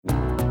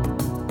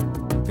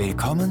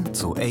Willkommen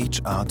zu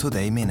HR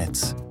Today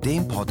Minutes,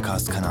 dem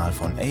Podcast-Kanal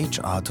von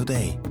HR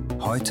Today.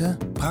 Heute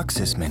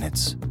Praxis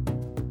Minutes.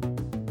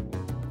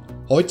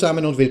 Hallo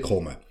zusammen und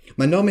willkommen.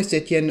 Mein Name ist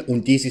Etienne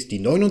und dies ist die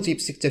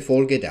 79.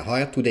 Folge der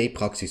HR Today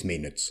Praxis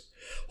Minutes.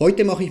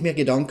 Heute mache ich mir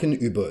Gedanken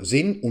über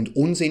Sinn und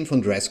Unsinn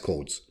von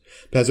Dresscodes.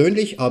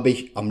 Persönlich habe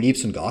ich am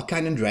liebsten gar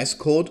keinen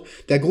Dresscode.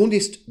 Der Grund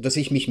ist, dass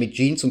ich mich mit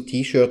Jeans und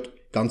T-Shirt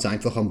ganz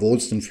einfach am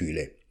wohlsten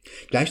fühle.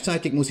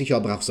 Gleichzeitig muss ich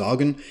aber auch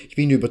sagen, ich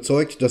bin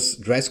überzeugt,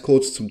 dass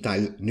Dresscodes zum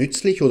Teil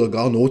nützlich oder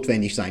gar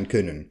notwendig sein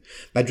können.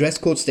 Bei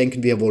Dresscodes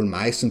denken wir wohl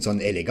meistens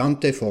an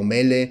elegante,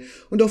 formelle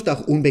und oft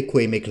auch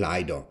unbequeme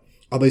Kleider.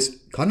 Aber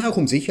es kann auch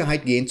um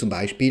Sicherheit gehen, zum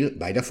Beispiel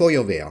bei der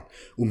Feuerwehr,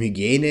 um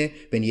Hygiene,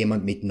 wenn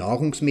jemand mit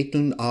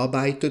Nahrungsmitteln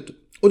arbeitet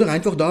oder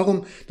einfach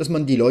darum, dass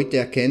man die Leute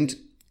erkennt,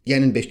 die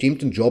einen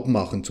bestimmten Job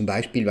machen, zum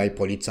Beispiel bei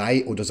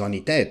Polizei oder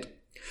Sanität.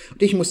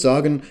 Und ich muss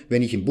sagen,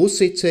 wenn ich im Bus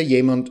sitze,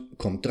 jemand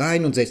kommt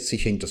rein und setzt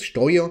sich hinters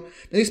Steuer,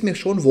 dann ist mir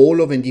schon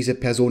wohler, wenn diese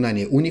Person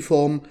eine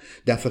Uniform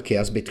der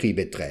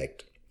Verkehrsbetriebe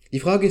trägt. Die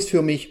Frage ist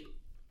für mich,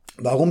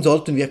 warum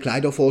sollten wir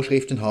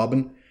Kleidervorschriften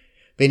haben,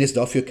 wenn es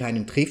dafür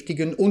keinen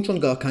triftigen und schon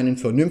gar keinen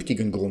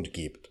vernünftigen Grund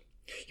gibt?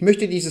 Ich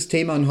möchte dieses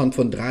Thema anhand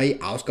von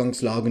 3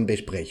 Ausgangslagen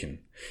besprechen.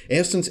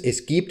 Erstens,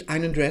 es gibt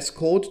einen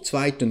Dresscode.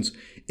 Zweitens,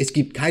 es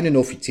gibt keinen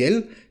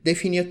offiziell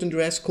definierten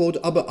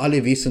Dresscode, aber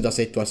alle wissen, dass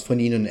etwas von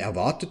ihnen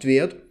erwartet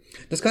wird.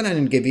 Das kann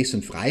einen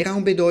gewissen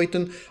Freiraum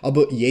bedeuten,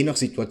 aber je nach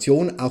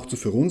Situation auch zu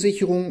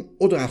Verunsicherung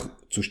oder auch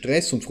zu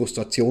Stress und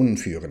Frustrationen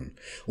führen.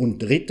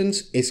 Und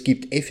drittens, es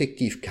gibt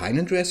effektiv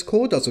keinen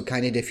Dresscode, also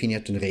keine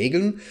definierten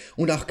Regeln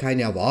und auch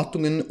keine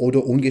Erwartungen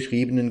oder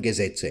ungeschriebenen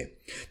Gesetze.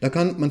 Da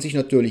kann man sich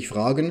natürlich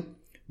fragen,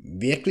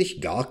 wirklich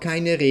gar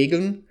keine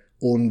Regeln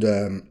und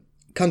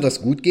kann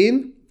das gut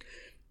gehen?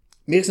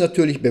 Mir ist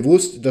natürlich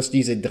bewusst, dass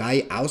diese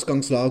 3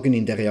 Ausgangslagen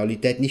in der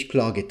Realität nicht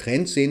klar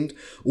getrennt sind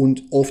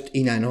und oft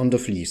ineinander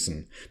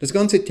fließen. Das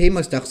ganze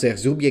Thema ist auch sehr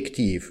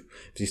subjektiv.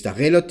 Es ist auch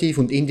relativ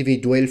und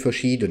individuell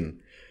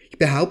verschieden. Ich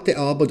behaupte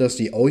aber, dass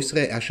die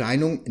äußere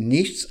Erscheinung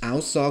nichts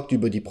aussagt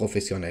über die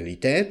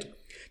Professionalität,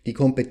 die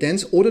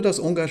Kompetenz oder das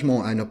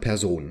Engagement einer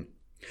Person.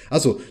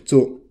 Also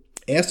zur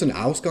ersten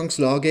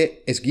Ausgangslage,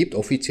 es gibt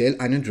offiziell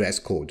einen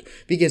Dresscode.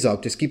 Wie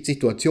gesagt, es gibt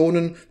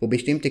Situationen, wo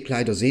bestimmte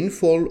Kleider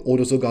sinnvoll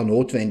oder sogar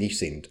notwendig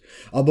sind.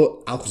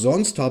 Aber auch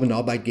sonst haben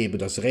Arbeitgeber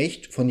das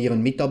Recht, von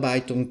ihren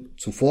Mitarbeitern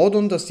zu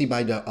fordern, dass sie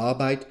bei der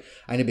Arbeit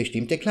eine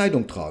bestimmte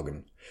Kleidung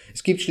tragen.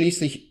 Es gibt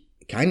schließlich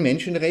kein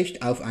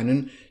Menschenrecht auf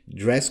einen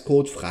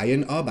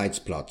Dresscode-freien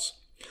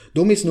Arbeitsplatz.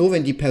 Dumm ist nur,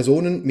 wenn die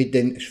Personen mit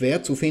den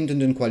schwer zu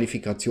findenden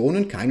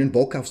Qualifikationen keinen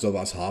Bock auf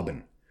sowas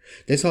haben.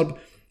 Deshalb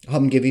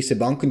haben gewisse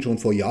Banken schon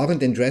vor Jahren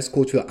den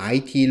Dresscode für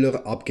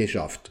ITler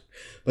abgeschafft.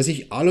 Was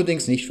ich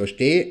allerdings nicht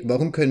verstehe,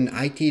 warum können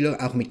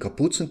ITler auch mit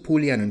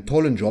Kapuzenpulli einen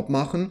tollen Job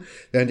machen,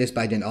 während es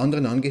bei den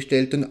anderen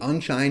Angestellten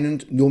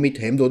anscheinend nur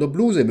mit Hemd oder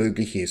Bluse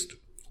möglich ist.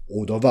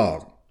 Oder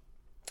war.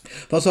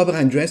 Falls aber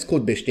ein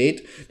Dresscode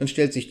besteht, dann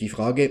stellt sich die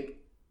Frage,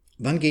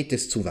 wann geht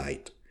es zu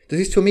weit? Das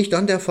ist für mich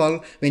dann der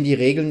Fall, wenn die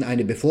Regeln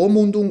eine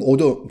Bevormundung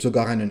oder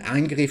sogar einen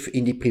Eingriff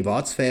in die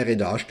Privatsphäre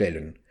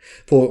darstellen.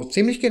 Vor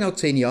ziemlich genau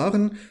 10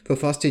 Jahren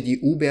verfasste die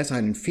Über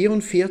einen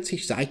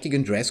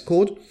 44-seitigen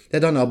Dresscode, der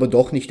dann aber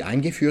doch nicht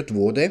eingeführt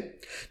wurde.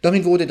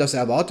 Darin wurde das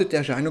erwartete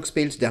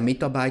Erscheinungsbild der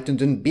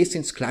Mitarbeitenden bis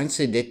ins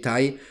kleinste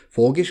Detail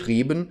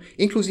vorgeschrieben,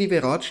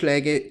 inklusive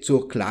Ratschläge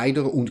zur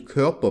Kleider- und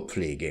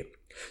Körperpflege.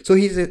 So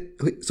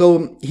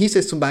hieß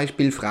es zum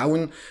Beispiel,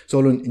 Frauen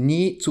sollen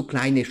nie zu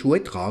kleine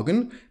Schuhe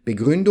tragen.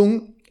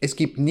 Begründung, es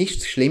gibt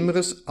nichts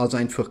Schlimmeres als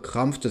ein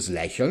verkrampftes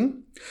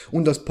Lächeln.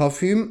 Und das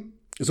Parfüm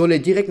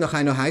solle direkt nach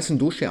einer heißen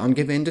Dusche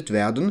angewendet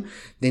werden,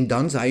 denn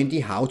dann seien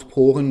die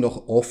Hautporen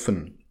noch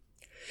offen.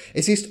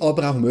 Es ist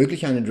aber auch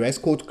möglich, einen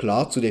Dresscode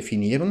klar zu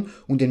definieren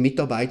und den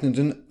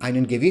Mitarbeitenden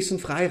einen gewissen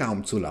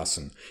Freiraum zu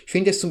lassen. Ich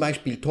finde es zum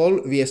Beispiel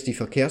toll, wie es die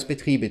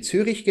Verkehrsbetriebe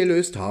Zürich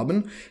gelöst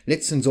haben.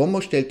 Letzten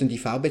Sommer stellten die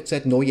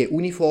VBZ neue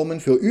Uniformen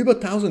für über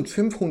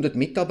 1500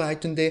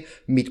 Mitarbeitende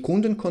mit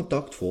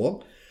Kundenkontakt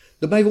vor.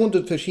 Dabei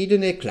wurden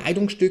verschiedene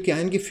Kleidungsstücke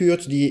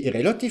eingeführt, die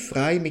relativ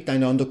frei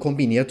miteinander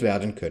kombiniert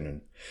werden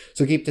können.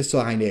 So gibt es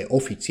zwar eine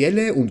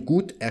offizielle und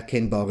gut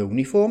erkennbare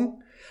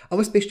Uniform,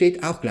 aber es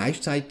besteht auch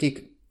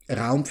gleichzeitig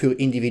Raum für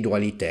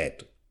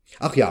Individualität.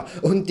 Ach ja,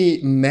 und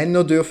die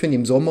Männer dürfen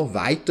im Sommer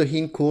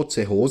weiterhin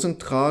kurze Hosen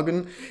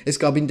tragen. Es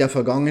gab in der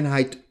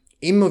Vergangenheit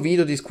immer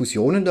wieder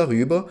Diskussionen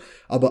darüber,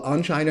 aber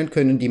anscheinend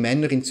können die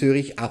Männer in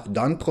Zürich auch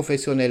dann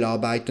professionell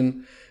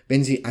arbeiten,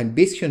 wenn sie ein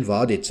bisschen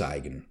Wade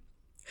zeigen.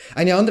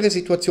 Eine andere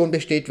Situation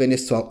besteht, wenn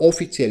es zwar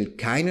offiziell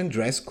keinen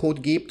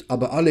Dresscode gibt,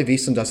 aber alle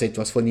wissen, dass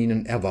etwas von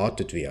ihnen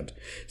erwartet wird.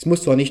 Es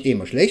muss zwar nicht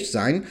immer schlecht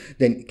sein,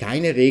 denn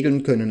keine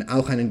Regeln können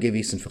auch einen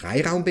gewissen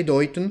Freiraum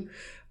bedeuten,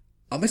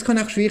 aber es kann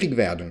auch schwierig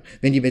werden.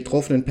 Wenn die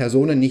betroffenen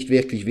Personen nicht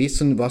wirklich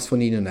wissen, was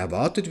von ihnen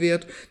erwartet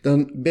wird,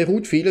 dann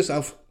beruht vieles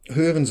auf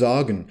hören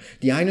sagen.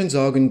 Die einen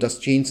sagen, dass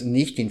Jeans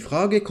nicht in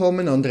Frage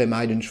kommen, andere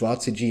meinen,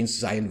 schwarze Jeans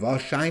seien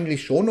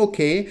wahrscheinlich schon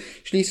okay.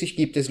 Schließlich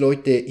gibt es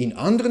Leute in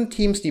anderen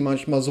Teams, die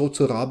manchmal so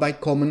zur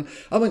Arbeit kommen,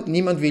 aber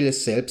niemand will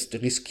es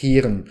selbst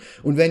riskieren.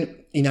 Und wenn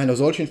in einer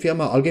solchen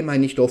Firma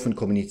allgemein nicht offen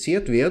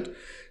kommuniziert wird,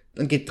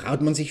 dann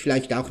getraut man sich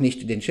vielleicht auch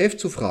nicht, den Chef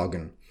zu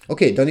fragen.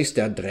 Okay, dann ist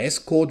der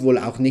Dresscode wohl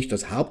auch nicht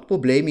das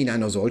Hauptproblem in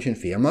einer solchen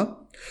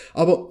Firma,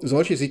 aber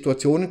solche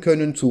Situationen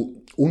können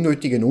zu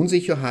unnötigen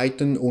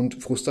Unsicherheiten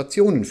und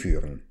Frustrationen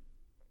führen.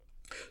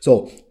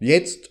 So,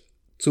 jetzt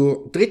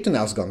zur dritten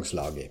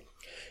Ausgangslage.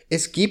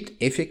 Es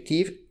gibt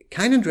effektiv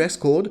keinen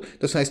Dresscode,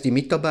 das heißt, die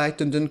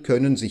Mitarbeitenden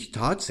können sich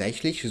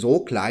tatsächlich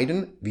so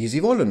kleiden, wie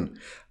sie wollen.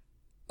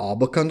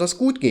 Aber kann das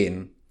gut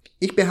gehen?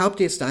 Ich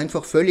behaupte jetzt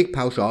einfach völlig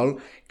pauschal,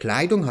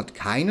 Kleidung hat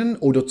keinen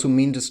oder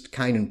zumindest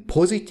keinen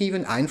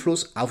positiven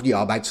Einfluss auf die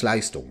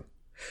Arbeitsleistung.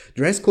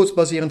 Dresscodes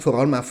basieren vor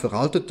allem auf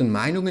veralteten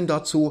Meinungen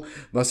dazu,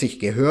 was sich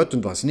gehört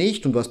und was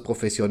nicht und was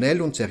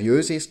professionell und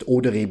seriös ist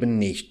oder eben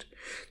nicht.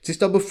 Es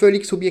ist aber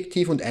völlig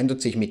subjektiv und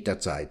ändert sich mit der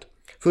Zeit.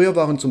 Früher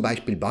waren zum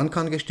Beispiel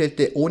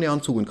Bankangestellte ohne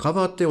Anzug und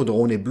Krawatte oder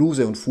ohne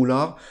Bluse und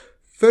Foulard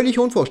völlig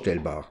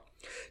unvorstellbar.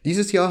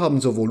 Dieses Jahr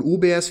haben sowohl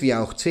UBS wie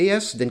auch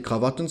CS den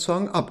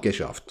Krawattenzwang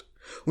abgeschafft.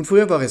 Und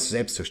früher war es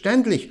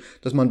selbstverständlich,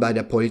 dass man bei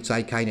der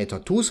Polizei keine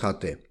Tattoos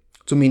hatte,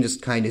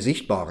 zumindest keine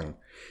sichtbaren.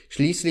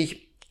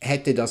 Schließlich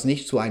hätte das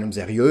nicht zu einem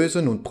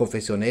seriösen und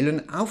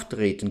professionellen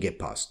Auftreten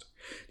gepasst.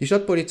 Die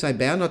Stadtpolizei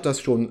Bern hat das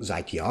schon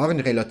seit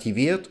Jahren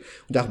relativiert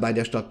und auch bei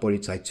der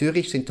Stadtpolizei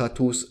Zürich sind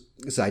Tattoos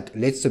seit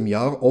letztem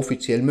Jahr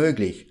offiziell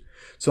möglich.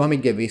 Zwar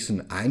mit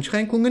gewissen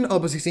Einschränkungen,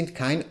 aber sie sind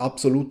kein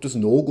absolutes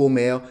No-Go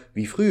mehr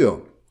wie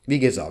früher. Wie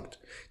gesagt,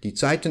 die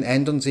Zeiten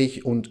ändern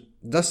sich und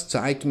das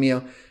zeigt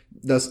mir,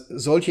 dass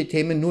solche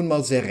Themen nun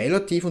mal sehr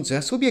relativ und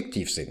sehr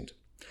subjektiv sind.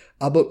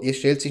 Aber es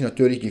stellt sich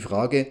natürlich die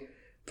Frage,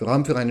 vor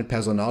allem für einen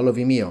Personaler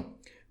wie mir,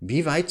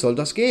 wie weit soll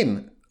das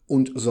gehen?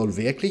 Und soll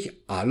wirklich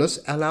alles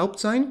erlaubt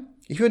sein?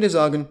 Ich würde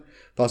sagen,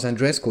 falls ein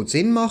Dresscode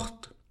Sinn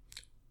macht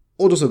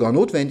oder sogar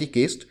notwendig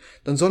ist,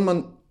 dann soll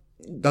man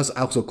das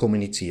auch so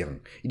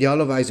kommunizieren.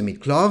 Idealerweise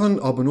mit klaren,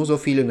 aber nur so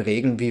vielen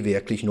Regeln wie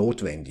wirklich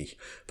notwendig.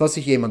 Falls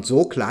sich jemand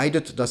so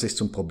kleidet, dass es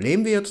zum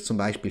Problem wird, zum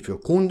Beispiel für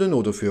Kunden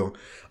oder für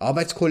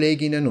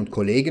Arbeitskolleginnen und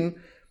Kollegen,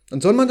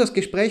 dann soll man das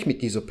Gespräch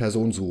mit dieser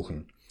Person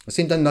suchen. Es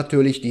sind dann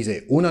natürlich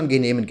diese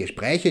unangenehmen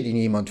Gespräche, die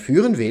niemand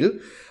führen will,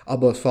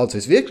 aber falls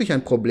es wirklich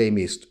ein Problem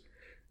ist,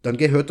 dann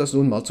gehört das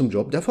nun mal zum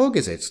Job der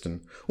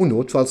Vorgesetzten. Und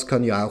notfalls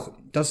kann ja auch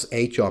das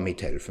HR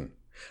mithelfen.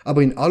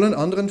 Aber in allen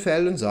anderen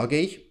Fällen sage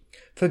ich,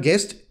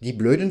 vergesst die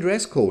blöden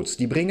Dresscodes,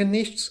 die bringen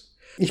nichts.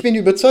 Ich bin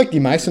überzeugt, die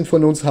meisten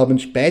von uns haben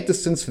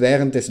spätestens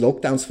während des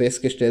Lockdowns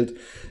festgestellt,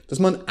 dass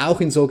man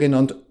auch in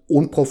sogenannt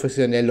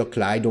unprofessioneller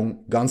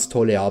Kleidung ganz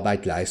tolle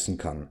Arbeit leisten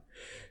kann.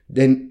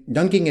 Denn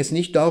dann ging es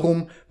nicht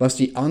darum, was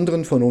die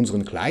anderen von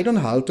unseren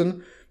Kleidern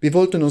halten, wir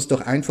wollten uns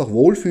doch einfach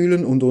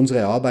wohlfühlen und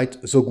unsere Arbeit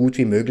so gut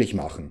wie möglich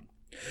machen.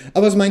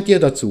 Aber was meint ihr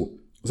dazu?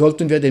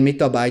 Sollten wir den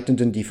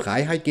Mitarbeitenden die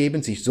Freiheit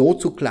geben, sich so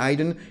zu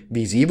kleiden,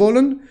 wie sie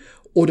wollen?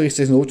 Oder ist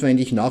es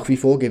notwendig, nach wie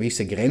vor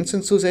gewisse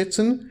Grenzen zu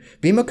setzen?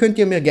 Wie immer könnt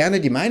ihr mir gerne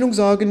die Meinung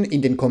sagen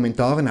in den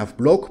Kommentaren auf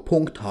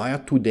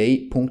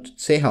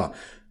blog.hrtoday.ch.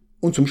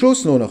 Und zum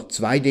Schluss nur noch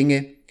 2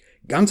 Dinge.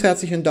 Ganz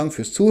herzlichen Dank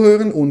fürs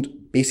Zuhören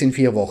und bis in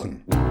 4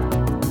 Wochen.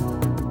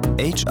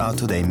 HR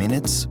Today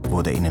Minutes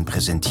wurde Ihnen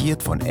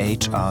präsentiert von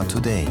HR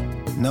Today.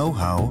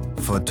 Know-how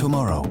for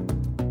tomorrow.